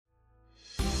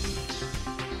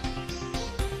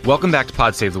Welcome back to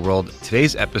Pod Save the World.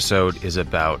 Today's episode is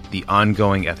about the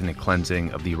ongoing ethnic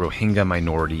cleansing of the Rohingya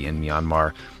minority in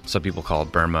Myanmar. Some people call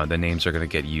it Burma. The names are going to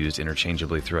get used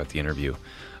interchangeably throughout the interview.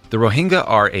 The Rohingya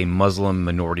are a Muslim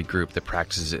minority group that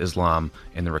practices Islam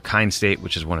in the Rakhine State,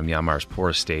 which is one of Myanmar's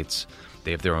poorest states. They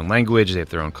have their own language, they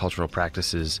have their own cultural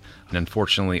practices, and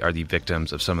unfortunately are the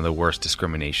victims of some of the worst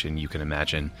discrimination you can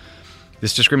imagine.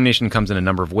 This discrimination comes in a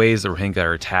number of ways. The Rohingya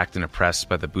are attacked and oppressed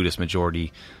by the Buddhist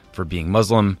majority for being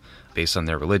Muslim based on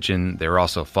their religion. They are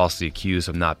also falsely accused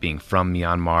of not being from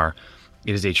Myanmar.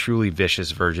 It is a truly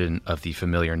vicious version of the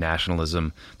familiar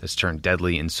nationalism that's turned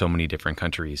deadly in so many different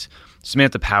countries.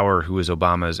 Samantha Power, who is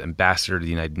Obama's ambassador to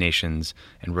the United Nations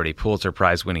and wrote a Pulitzer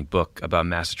Prize-winning book about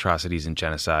mass atrocities and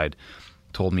genocide,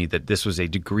 told me that this was a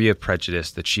degree of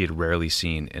prejudice that she had rarely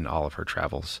seen in all of her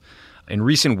travels. In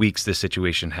recent weeks, this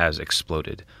situation has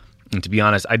exploded. And to be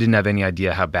honest, I didn't have any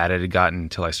idea how bad it had gotten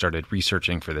until I started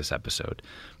researching for this episode.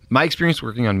 My experience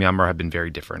working on Myanmar have been very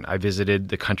different. I visited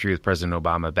the country with President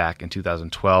Obama back in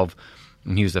 2012,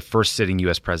 and he was the first sitting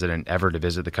U.S. president ever to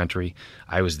visit the country.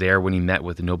 I was there when he met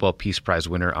with the Nobel Peace Prize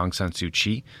winner Aung San Suu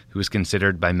Kyi, who is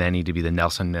considered by many to be the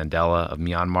Nelson Mandela of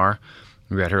Myanmar.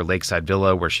 We were at her lakeside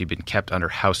villa where she'd been kept under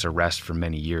house arrest for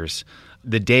many years.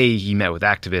 The day he met with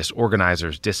activists,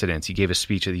 organizers, dissidents, he gave a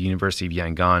speech at the University of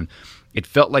Yangon. It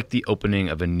felt like the opening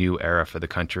of a new era for the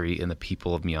country and the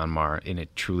people of Myanmar, and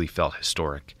it truly felt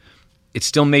historic. It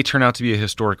still may turn out to be a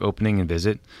historic opening and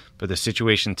visit, but the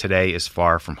situation today is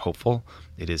far from hopeful.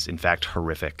 It is, in fact,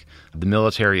 horrific. The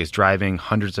military is driving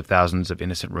hundreds of thousands of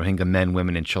innocent Rohingya men,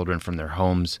 women, and children from their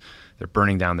homes. They're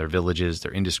burning down their villages.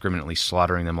 They're indiscriminately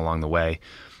slaughtering them along the way.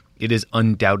 It is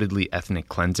undoubtedly ethnic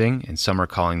cleansing, and some are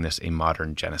calling this a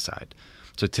modern genocide.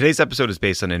 So today's episode is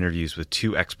based on interviews with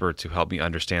two experts who helped me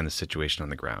understand the situation on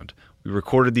the ground. We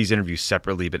recorded these interviews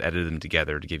separately but edited them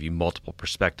together to give you multiple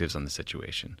perspectives on the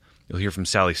situation. You'll hear from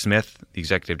Sally Smith, the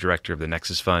executive director of the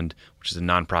Nexus Fund, which is a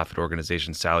nonprofit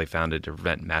organization Sally founded to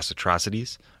prevent mass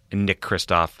atrocities, and Nick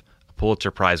Kristof, a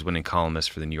Pulitzer Prize-winning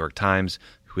columnist for the New York Times,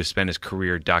 who has spent his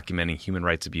career documenting human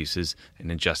rights abuses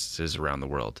and injustices around the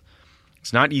world.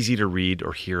 It's not easy to read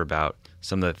or hear about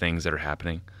some of the things that are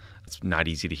happening. It's not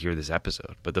easy to hear this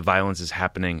episode, but the violence is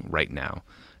happening right now.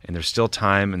 And there's still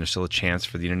time and there's still a chance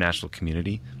for the international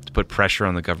community to put pressure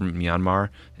on the government of Myanmar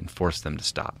and force them to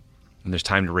stop. And there's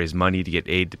time to raise money to get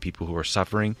aid to people who are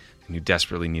suffering and who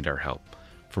desperately need our help.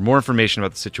 For more information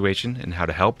about the situation and how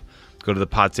to help, go to the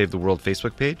Pod Save the World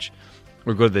Facebook page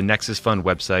or go to the Nexus Fund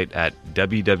website at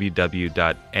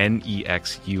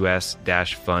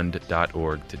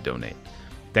www.nexus-fund.org to donate.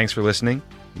 Thanks for listening.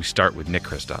 We start with Nick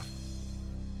Kristof.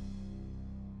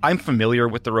 I'm familiar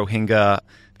with the Rohingya.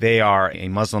 They are a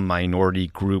Muslim minority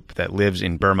group that lives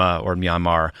in Burma or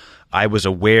Myanmar. I was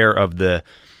aware of the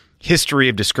history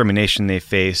of discrimination they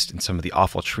faced and some of the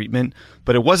awful treatment,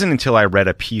 but it wasn't until I read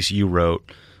a piece you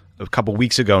wrote a couple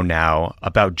weeks ago now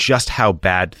about just how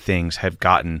bad things have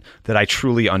gotten that I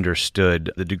truly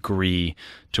understood the degree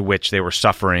to which they were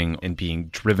suffering and being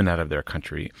driven out of their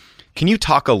country. Can you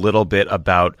talk a little bit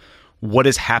about what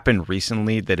has happened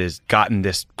recently that has gotten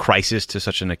this crisis to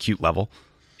such an acute level?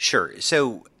 Sure.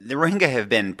 So the Rohingya have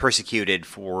been persecuted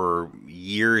for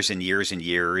years and years and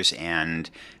years and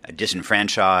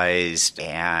disenfranchised,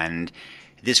 and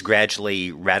this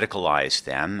gradually radicalized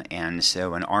them. And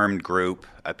so an armed group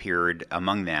appeared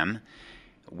among them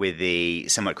with the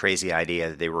somewhat crazy idea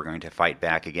that they were going to fight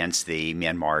back against the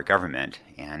Myanmar government.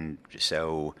 And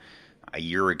so a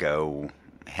year ago,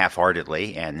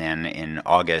 half-heartedly, and then in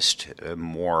August,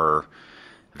 more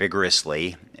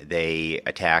vigorously, they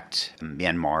attacked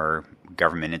Myanmar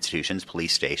government institutions,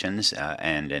 police stations,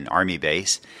 and an army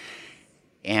base.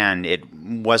 And it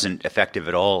wasn't effective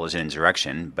at all as an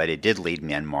insurrection, but it did lead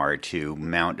Myanmar to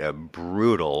mount a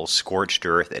brutal scorched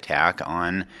earth attack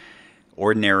on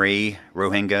ordinary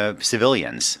Rohingya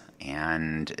civilians.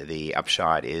 And the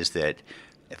upshot is that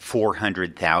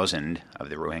 400,000 of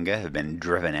the Rohingya have been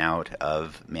driven out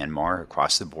of Myanmar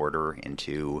across the border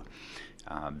into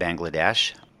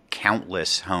Bangladesh.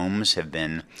 Countless homes have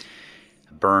been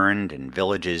burned and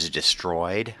villages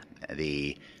destroyed.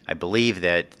 I believe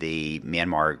that the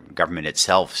Myanmar government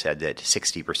itself said that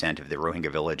 60% of the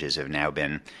Rohingya villages have now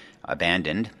been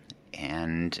abandoned.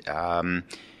 And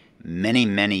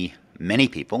many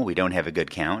people, we don't have a good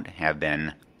count, have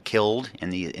been killed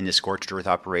in the scorched earth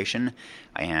operation,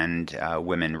 and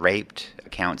women raped,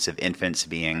 accounts of infants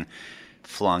being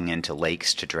flung into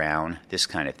lakes to drown, this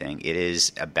kind of thing. It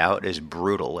is about as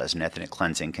brutal as an ethnic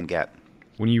cleansing can get.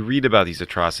 When you read about these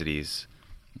atrocities,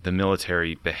 the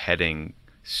military beheading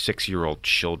 6-year-old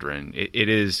children, it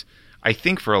is, I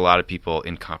think for a lot of people,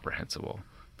 incomprehensible.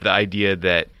 the idea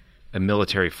that a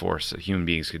military force, human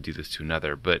beings could do this to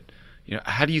another. But,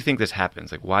 how do you think this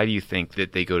happens? Like, why do you think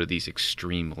that they go to these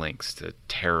extreme lengths to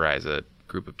terrorize a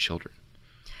group of children?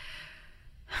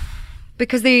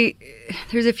 Because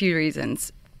there's a few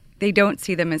reasons. They don't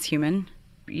see them as human.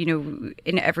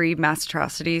 In every mass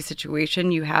atrocity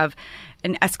situation, you have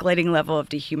an escalating level of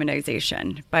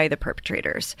dehumanization by the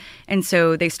perpetrators. And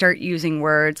so they start using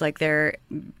words like they're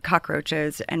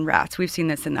cockroaches and rats. We've seen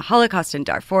this in the Holocaust in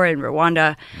Darfur and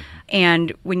Rwanda.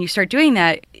 And when you start doing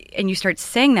that and you start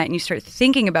saying that and you start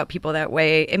thinking about people that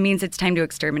way, it means it's time to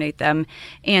exterminate them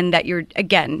and that you're,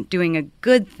 again, doing a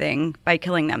good thing by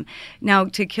killing them. Now,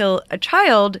 to kill a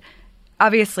child,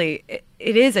 obviously,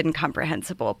 it is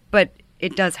incomprehensible, but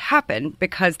it does happen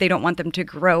because they don't want them to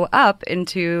grow up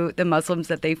into the Muslims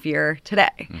that they fear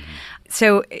today. Mm-hmm.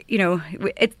 So,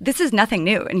 this is nothing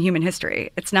new in human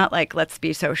history. It's not like, let's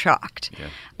be so shocked. Yeah.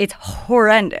 It's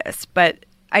horrendous. But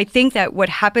I think that what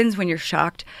happens when you're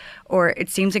shocked or it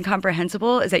seems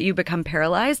incomprehensible is that you become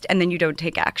paralyzed and then you don't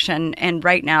take action. And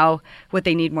right now, what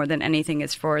they need more than anything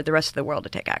is for the rest of the world to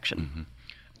take action. Mm-hmm.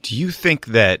 Do you think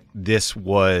that this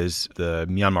was the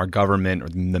Myanmar government or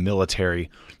the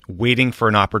military waiting for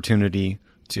an opportunity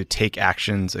to take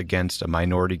actions against a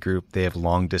minority group they have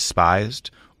long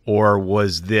despised? Or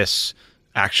was this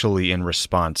actually in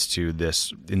response to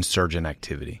this insurgent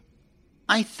activity?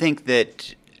 I think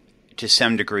that to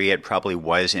some degree it probably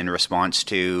was in response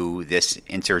to this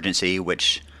insurgency,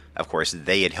 which, of course,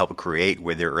 they had helped create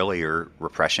with their earlier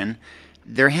repression.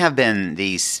 There have been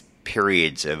these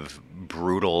periods of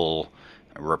brutal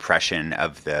repression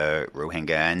of the Rohingya,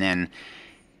 and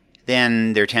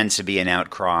then there tends to be an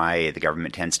outcry. The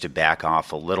government tends to back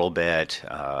off a little bit,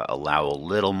 allow a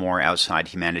little more outside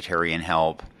humanitarian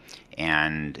help,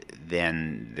 and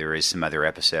then there is some other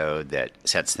episode that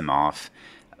sets them off.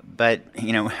 But,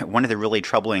 one of the really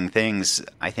troubling things,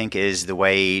 I think, is the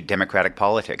way democratic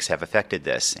politics have affected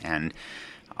this. And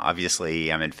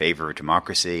obviously, I'm in favor of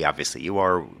democracy. Obviously, you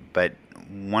are. But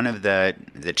one of the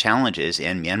challenges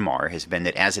in Myanmar has been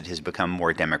that as it has become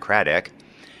more democratic,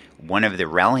 one of the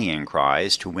rallying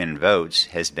cries to win votes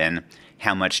has been,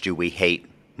 how much do we hate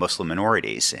Muslim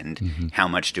minorities and how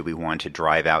much do we want to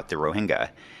drive out the Rohingya?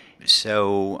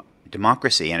 So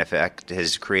democracy, in effect,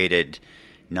 has created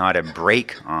not a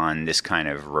break on this kind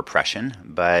of repression,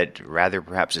 but rather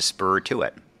perhaps a spur to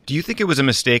it. Do you think it was a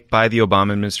mistake by the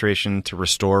Obama administration to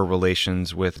restore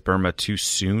relations with Burma too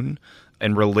soon?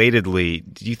 And relatedly,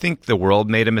 do you think the world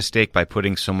made a mistake by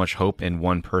putting so much hope in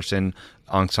one person,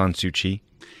 Aung San Suu Kyi?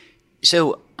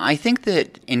 So I think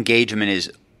that engagement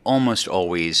is almost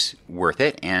always worth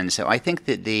it. And so I think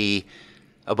that the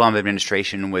Obama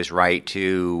administration was right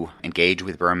to engage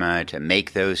with Burma, to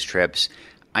make those trips.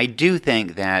 I do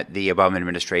think that the Obama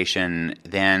administration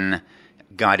then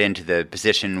got into the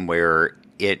position where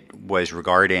it was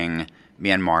regarding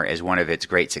Myanmar as one of its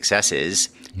great successes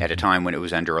at a time when it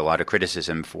was under a lot of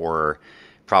criticism for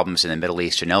problems in the Middle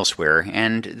East and elsewhere,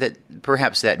 and that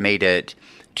perhaps that made it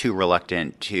too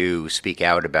reluctant to speak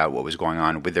out about what was going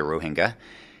on with the Rohingya.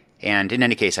 And in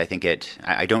any case, I think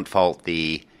I don't fault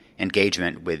the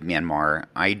engagement with Myanmar.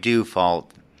 I do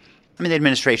fault, the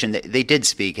administration, they did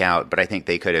speak out, but I think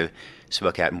they could have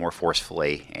spoke out more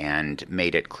forcefully and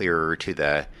made it clearer to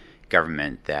the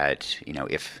government that,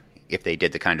 if they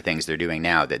did the kind of things they're doing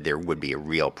now, that there would be a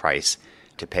real price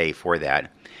to pay for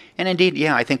that. And indeed,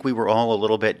 I think we were all a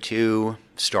little bit too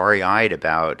starry-eyed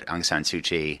about Aung San Suu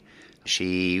Kyi.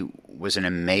 She was an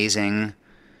amazing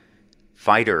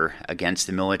fighter against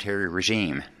the military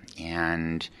regime,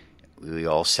 and we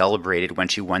all celebrated when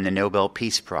she won the Nobel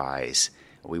Peace Prize.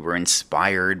 We were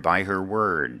inspired by her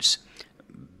words,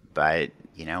 but,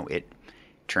 it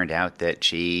turned out that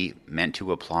she meant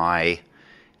to apply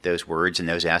those words and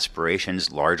those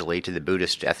aspirations largely to the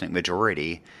Buddhist ethnic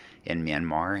majority in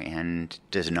Myanmar, and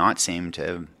does not seem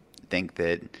to think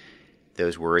that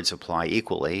those words apply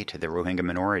equally to the Rohingya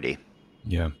minority.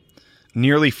 Yeah.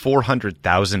 Nearly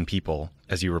 400,000 people,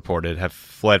 as you reported, have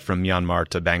fled from Myanmar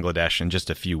to Bangladesh in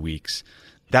just a few weeks.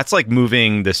 That's like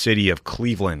moving the city of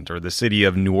Cleveland or the city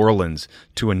of New Orleans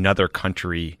to another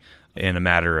country in a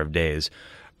matter of days.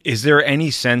 Is there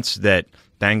any sense that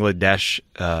Bangladesh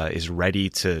is ready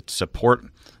to support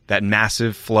that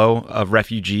massive flow of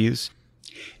refugees?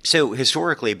 So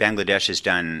historically, Bangladesh has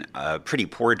done a pretty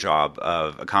poor job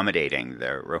of accommodating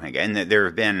the Rohingya. And there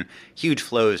have been huge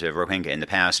flows of Rohingya in the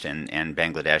past, and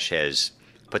Bangladesh has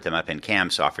put them up in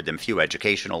camps, offered them few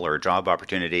educational or job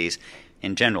opportunities.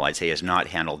 In general, I'd say has not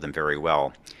handled them very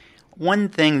well. One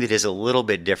thing that is a little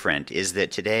bit different is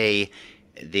that today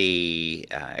the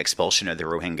expulsion of the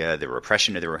Rohingya, the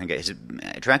repression of the Rohingya, has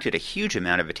attracted a huge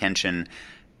amount of attention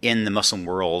in the Muslim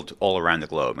world all around the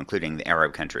globe, including the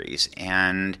Arab countries.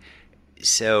 And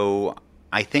so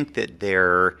I think that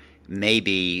there may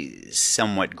be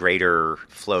somewhat greater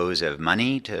flows of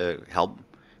money to help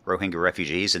Rohingya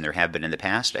refugees than there have been in the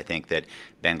past. I think that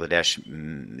Bangladesh,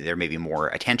 there may be more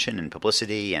attention and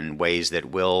publicity and ways that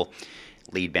will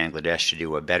lead Bangladesh to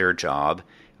do a better job.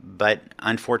 But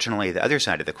unfortunately, the other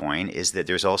side of the coin is that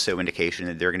there's also indication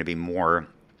that there are going to be more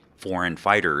foreign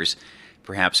fighters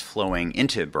perhaps flowing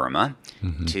into Burma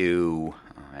to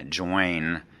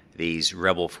join these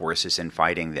rebel forces in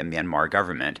fighting the Myanmar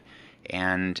government.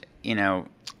 And,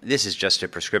 this is just a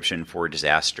prescription for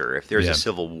disaster. If there's a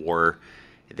civil war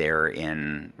there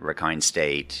in Rakhine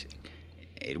State,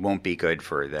 it won't be good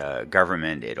for the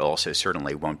government. It also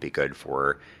certainly won't be good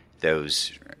for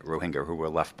those Rohingya who were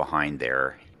left behind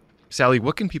there. Sally,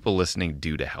 what can people listening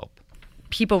do to help?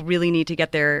 People really need to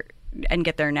get there and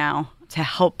get there now to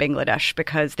help Bangladesh,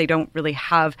 because they don't really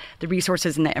have the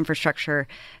resources and the infrastructure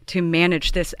to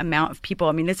manage this amount of people.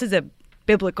 I mean, this is a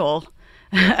biblical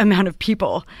amount of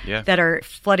people that are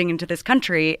flooding into this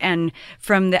country. And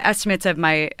from the estimates of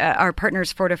our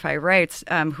partners, Fortify Rights,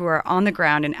 who are on the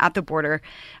ground and at the border,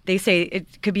 they say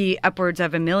it could be upwards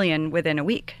of 1 million within a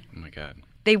week. Oh, my God.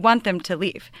 They want them to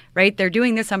leave, right? They're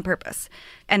doing this on purpose.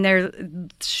 And they're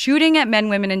shooting at men,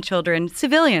 women, and children,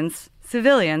 civilians,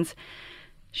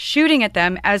 shooting at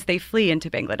them as they flee into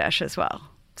Bangladesh as well.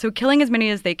 So killing as many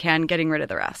as they can, getting rid of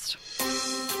the rest.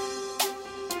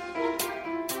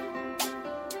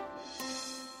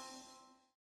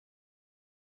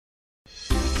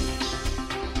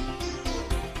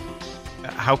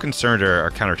 How concerned are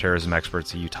counterterrorism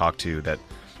experts that you talk to that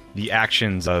the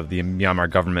actions of the Myanmar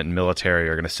government and military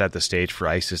are going to set the stage for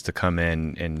ISIS to come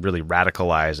in and really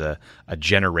radicalize a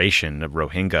generation of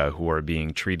Rohingya who are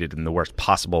being treated in the worst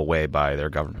possible way by their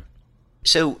government?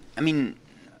 So, I mean,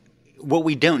 what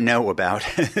we don't know about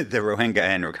the Rohingya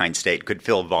and Rakhine State could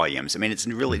fill volumes. I mean, it's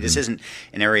really, this isn't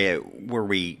an area where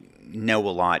we know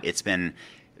a lot. It's been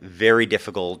very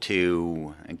difficult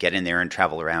to get in there and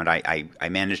travel around. I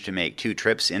managed to make 2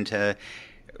 trips into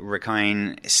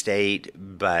Rakhine State,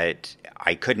 but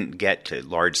I couldn't get to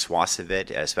large swaths of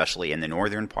it, especially in the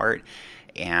northern part.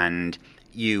 And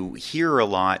you hear a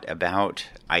lot about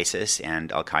ISIS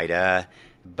and Al-Qaeda,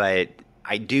 but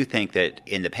I do think that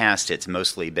in the past it's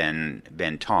mostly been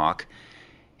talk.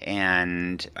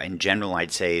 And in general,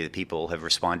 I'd say that people have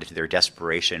responded to their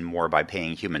desperation more by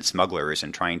paying human smugglers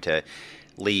and trying to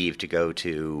leave to go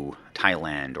to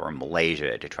Thailand or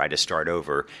Malaysia to try to start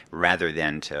over rather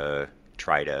than to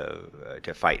try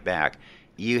to fight back.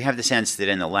 You have the sense that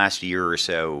in the last year or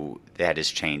so that is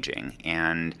changing.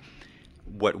 And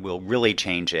what will really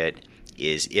change it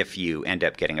is if you end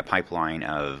up getting a pipeline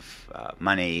of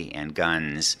money and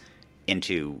guns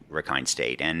into Rakhine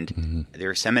State. And there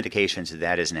are some indications that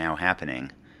that is now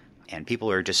happening. And people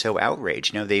are just so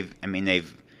outraged. They've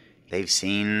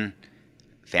seen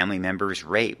family members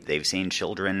raped. They've seen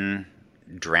children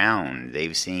drowned.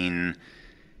 They've seen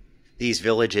these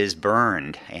villages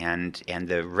burned, and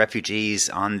the refugees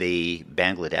on the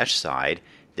Bangladesh side,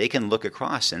 they can look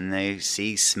across and they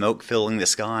see smoke filling the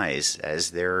skies as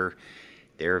their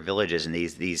villages, and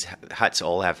these huts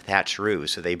all have thatched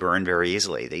roofs, so they burn very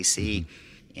easily. They see,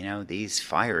 these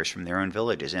fires from their own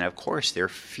villages, and of course they're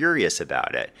furious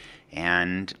about it,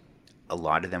 and a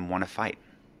lot of them want to fight.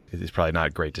 It's probably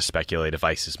not great to speculate if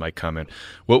ISIS might come in.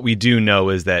 What we do know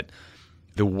is that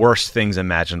the worst things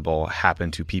imaginable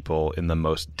happen to people in the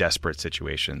most desperate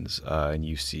situations. And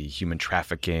you see human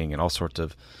trafficking and all sorts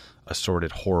of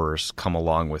assorted horrors come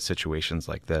along with situations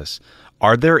like this.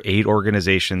 Are there aid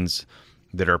organizations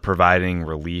that are providing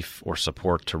relief or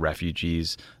support to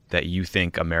refugees that you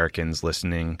think Americans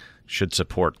listening should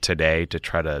support today to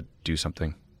try to do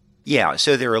something? Yeah,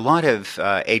 so there are a lot of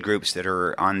aid groups that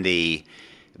are on the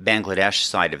Bangladesh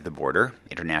side of the border.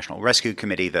 International Rescue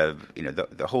Committee, the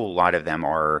whole lot of them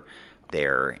are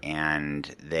there,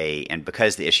 and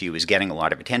because the issue is getting a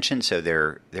lot of attention, so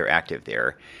they're active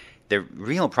there. The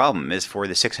real problem is for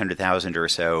the 600,000 or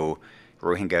so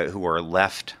Rohingya who are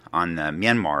left on the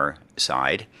Myanmar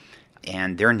side,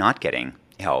 and they're not getting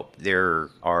help. There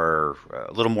are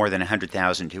a little more than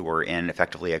 100,000 who are in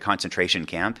effectively a concentration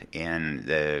camp in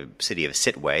the city of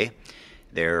Sitwe.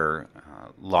 They're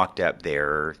locked up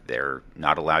there. They're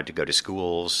not allowed to go to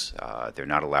schools. They're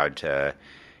not allowed to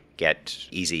get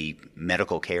easy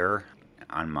medical care.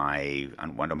 On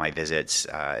one of my visits,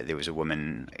 there was a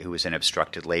woman who was in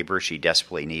obstructed labor. She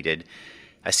desperately needed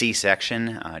a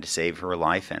C-section to save her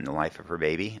life and the life of her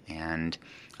baby, and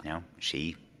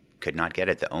she could not get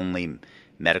it. The only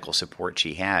medical support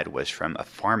she had was from a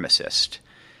pharmacist.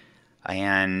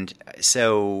 And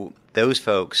so those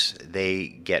folks, they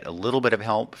get a little bit of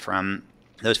help from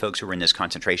those folks who were in this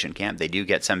concentration camp. They do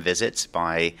get some visits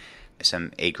by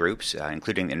some aid groups,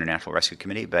 including the International Rescue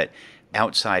Committee, but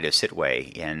outside of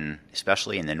Sittwe,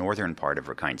 especially in the northern part of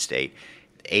Rakhine State,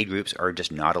 aid groups are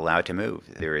just not allowed to move.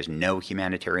 There is no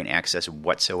humanitarian access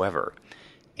whatsoever.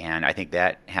 And I think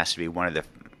that has to be one of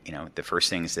the first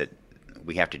things that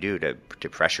we have to do to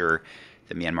pressure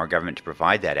the Myanmar government to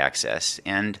provide that access.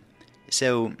 And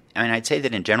so, I'd say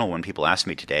that in general, when people ask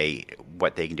me today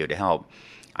what they can do to help,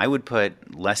 I would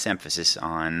put less emphasis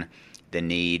on the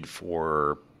need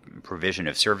for provision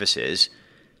of services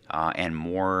and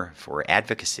more for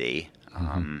advocacy.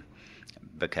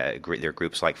 Because there are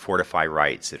groups like Fortify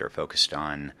Rights that are focused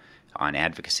on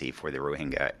advocacy for the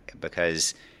Rohingya,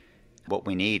 because what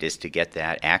we need is to get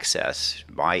that access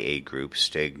by aid groups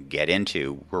to get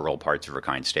into rural parts of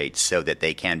Rakhine State so that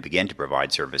they can begin to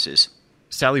provide services.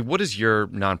 Sally, what does your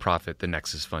nonprofit, the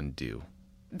Nexus Fund, do?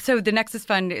 So the Nexus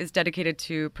Fund is dedicated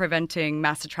to preventing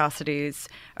mass atrocities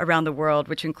around the world,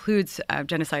 which includes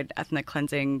genocide, ethnic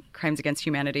cleansing, crimes against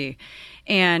humanity.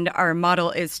 And our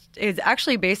model is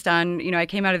actually based on, I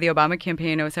came out of the Obama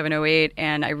campaign 07-08,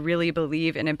 and I really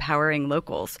believe in empowering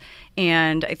locals.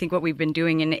 And I think what we've been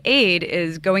doing in aid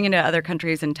is going into other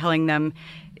countries and telling them,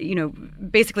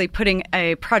 basically putting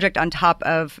a project on top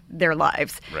of their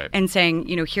lives, right, and saying,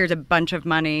 here's a bunch of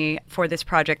money for this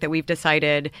project that we've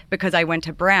decided because I went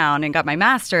to Brown and got my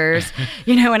master's,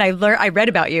 and I read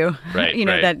about you, right,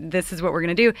 that this is what we're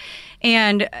going to do.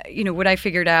 And, what I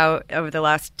figured out over the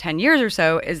last 10 years or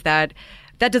so is that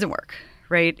doesn't work.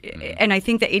 Right. And I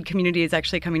think the aid community is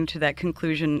actually coming to that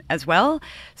conclusion as well.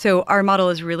 So our model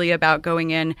is really about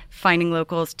going in, finding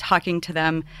locals, talking to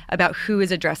them about who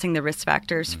is addressing the risk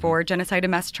factors for genocide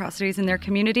and mass atrocities in their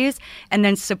communities, and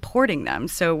then supporting them.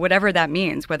 So whatever that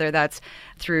means, whether that's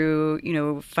through,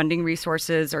 funding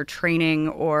resources or training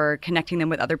or connecting them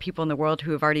with other people in the world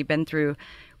who have already been through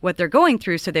what they're going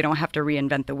through so they don't have to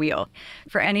reinvent the wheel.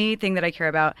 For anything that I care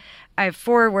about, I have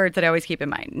 4 words that I always keep in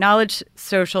mind: knowledge,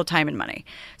 social, time, and money.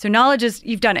 So knowledge is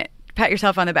you've done it. Pat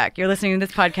yourself on the back. You're listening to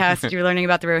this podcast. You're learning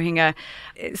about the Rohingya.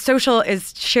 Social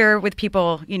is share with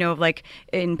people, like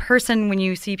in person when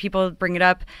you see people bring it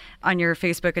up on your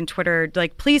Facebook and Twitter,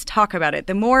 like please talk about it.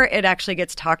 The more it actually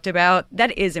gets talked about,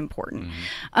 that is important.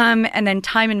 And then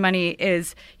time and money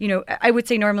is, I would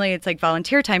say normally it's like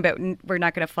volunteer time, but we're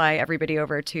not going to fly everybody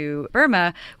over to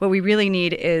Burma. What we really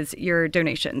need is your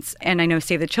donations. And I know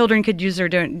Save the Children could use their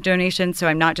donations, so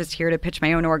I'm not just here to pitch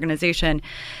my own organization.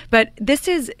 But this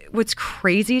is what's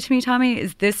crazy to me, Tommy,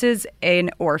 is this is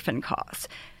an orphan cause.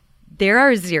 There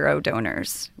are 0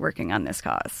 donors working on this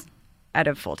cause out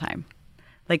of full time.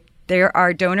 Like there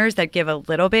are donors that give a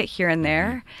little bit here and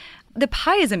there. The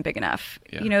pie isn't big enough.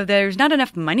 Yeah. There's not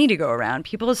enough money to go around.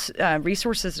 People's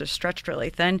resources are stretched really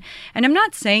thin. And I'm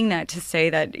not saying that to say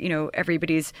that,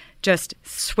 everybody's just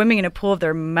swimming in a pool of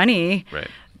their money. Right.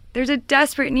 There's a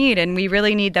desperate need, and we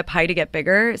really need the pie to get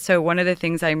bigger. So one of the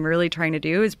things I'm really trying to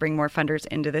do is bring more funders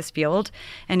into this field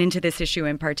and into this issue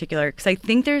in particular, because I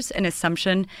think there's an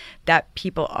assumption that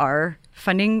people are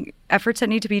funding efforts that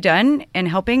need to be done and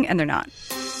helping, and they're not.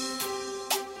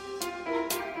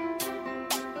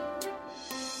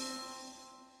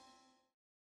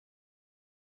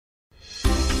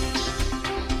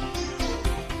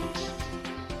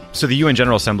 So the UN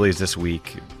General Assembly is this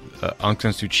week. Aung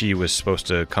San Suu Kyi was supposed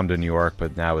to come to New York,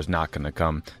 but now is not going to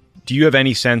come. Do you have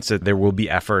any sense that there will be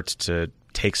efforts to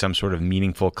take some sort of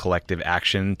meaningful collective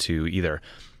action to either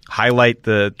highlight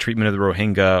the treatment of the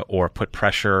Rohingya or put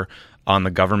pressure on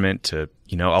the government to,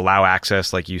 allow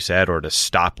access, like you said, or to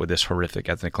stop with this horrific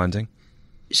ethnic cleansing?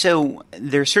 So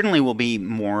there certainly will be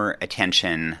more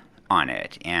attention on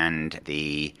it, and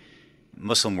the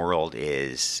Muslim world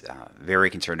is very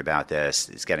concerned about this.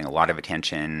 It's getting a lot of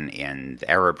attention in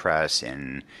the Arab press,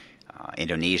 in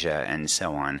Indonesia, and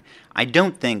so on. I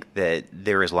don't think that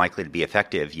there is likely to be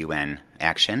effective UN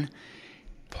action,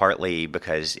 partly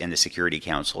because in the Security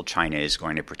Council, China is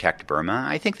going to protect Burma.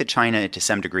 I think that China, to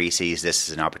some degree, sees this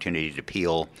as an opportunity to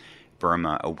peel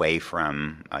Burma away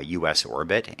from U.S.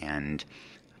 orbit and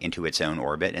into its own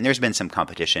orbit. And there's been some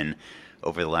competition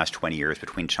over the last 20 years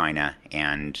between China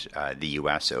and the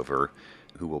U.S. over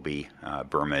who will be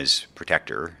Burma's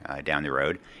protector down the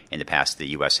road. In the past, the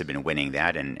U.S. had been winning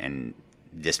that, and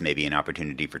this may be an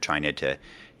opportunity for China to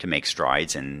make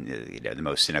strides in the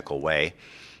most cynical way.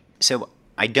 So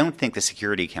I don't think the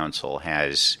Security Council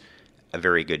has a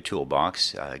very good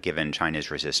toolbox, given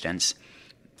China's resistance.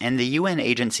 And the UN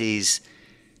agencies,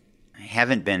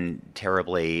 haven't been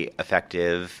terribly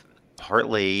effective,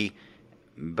 partly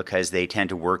because they tend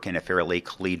to work in a fairly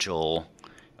collegial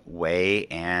way,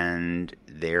 and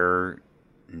they're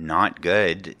not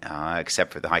good,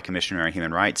 except for the High Commissioner on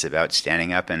Human Rights, about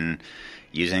standing up and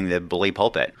using the bully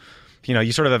pulpit.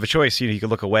 You sort of have a choice. You can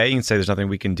look away and say there's nothing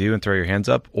we can do and throw your hands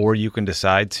up, or you can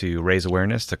decide to raise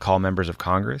awareness, to call members of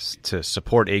Congress, to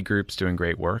support aid groups doing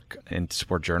great work, and to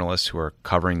support journalists who are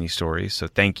covering these stories. So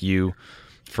thank you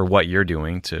for what you're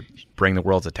doing to bring the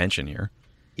world's attention here.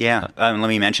 Yeah. Let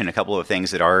me mention a couple of things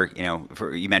that are,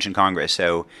 you mentioned Congress.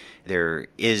 So there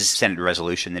is Senate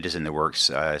resolution that is in the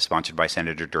works, sponsored by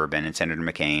Senator Durbin and Senator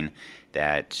McCain,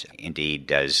 that indeed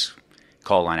does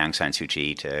call on Aung San Suu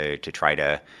Kyi to try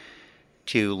to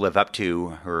live up to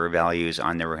her values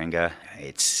on the Rohingya.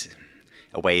 It's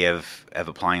a way of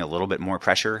applying a little bit more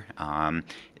pressure.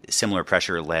 Similar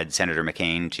pressure led Senator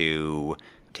McCain to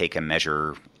take a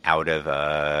measure out of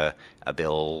a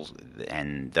bill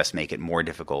and thus make it more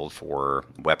difficult for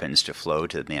weapons to flow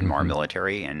to the Myanmar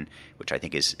military, and which I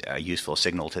think is a useful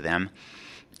signal to them.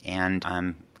 And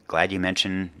I'm glad you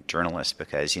mentioned journalists,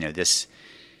 because this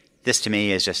to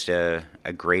me is just a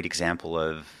great example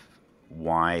of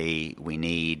why we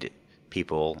need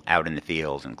people out in the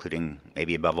field, including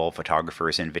maybe above all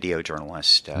photographers and video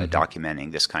journalists,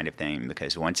 documenting this kind of thing,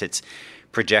 because once it's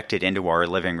projected into our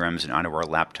living rooms and onto our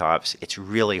laptops, it's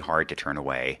really hard to turn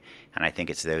away. And I think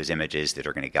it's those images that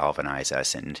are going to galvanize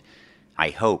us and, I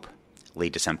hope,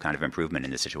 lead to some kind of improvement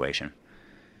in the situation.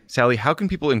 Sally, how can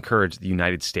people encourage the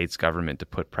United States government to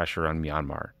put pressure on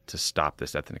Myanmar to stop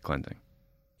this ethnic cleansing?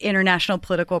 International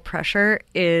political pressure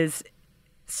is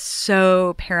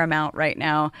so paramount right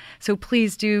now. So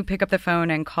please do pick up the phone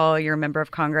and call your member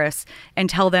of Congress and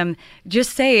tell them,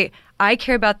 just say, I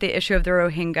care about the issue of the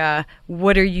Rohingya.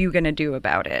 What are you going to do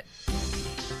about it?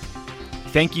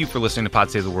 Thank you for listening to Pod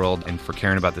Save the World and for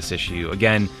caring about this issue.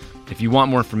 Again, if you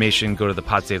want more information, go to the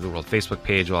Pod Save the World Facebook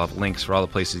page. We'll have links for all the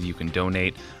places you can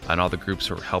donate and all the groups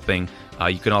who are helping.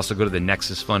 You can also go to the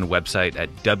Nexus Fund website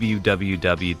at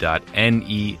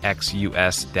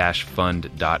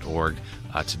www.nexus-fund.org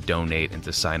to donate and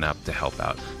to sign up to help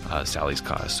out Sally's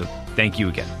cause. So thank you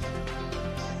again.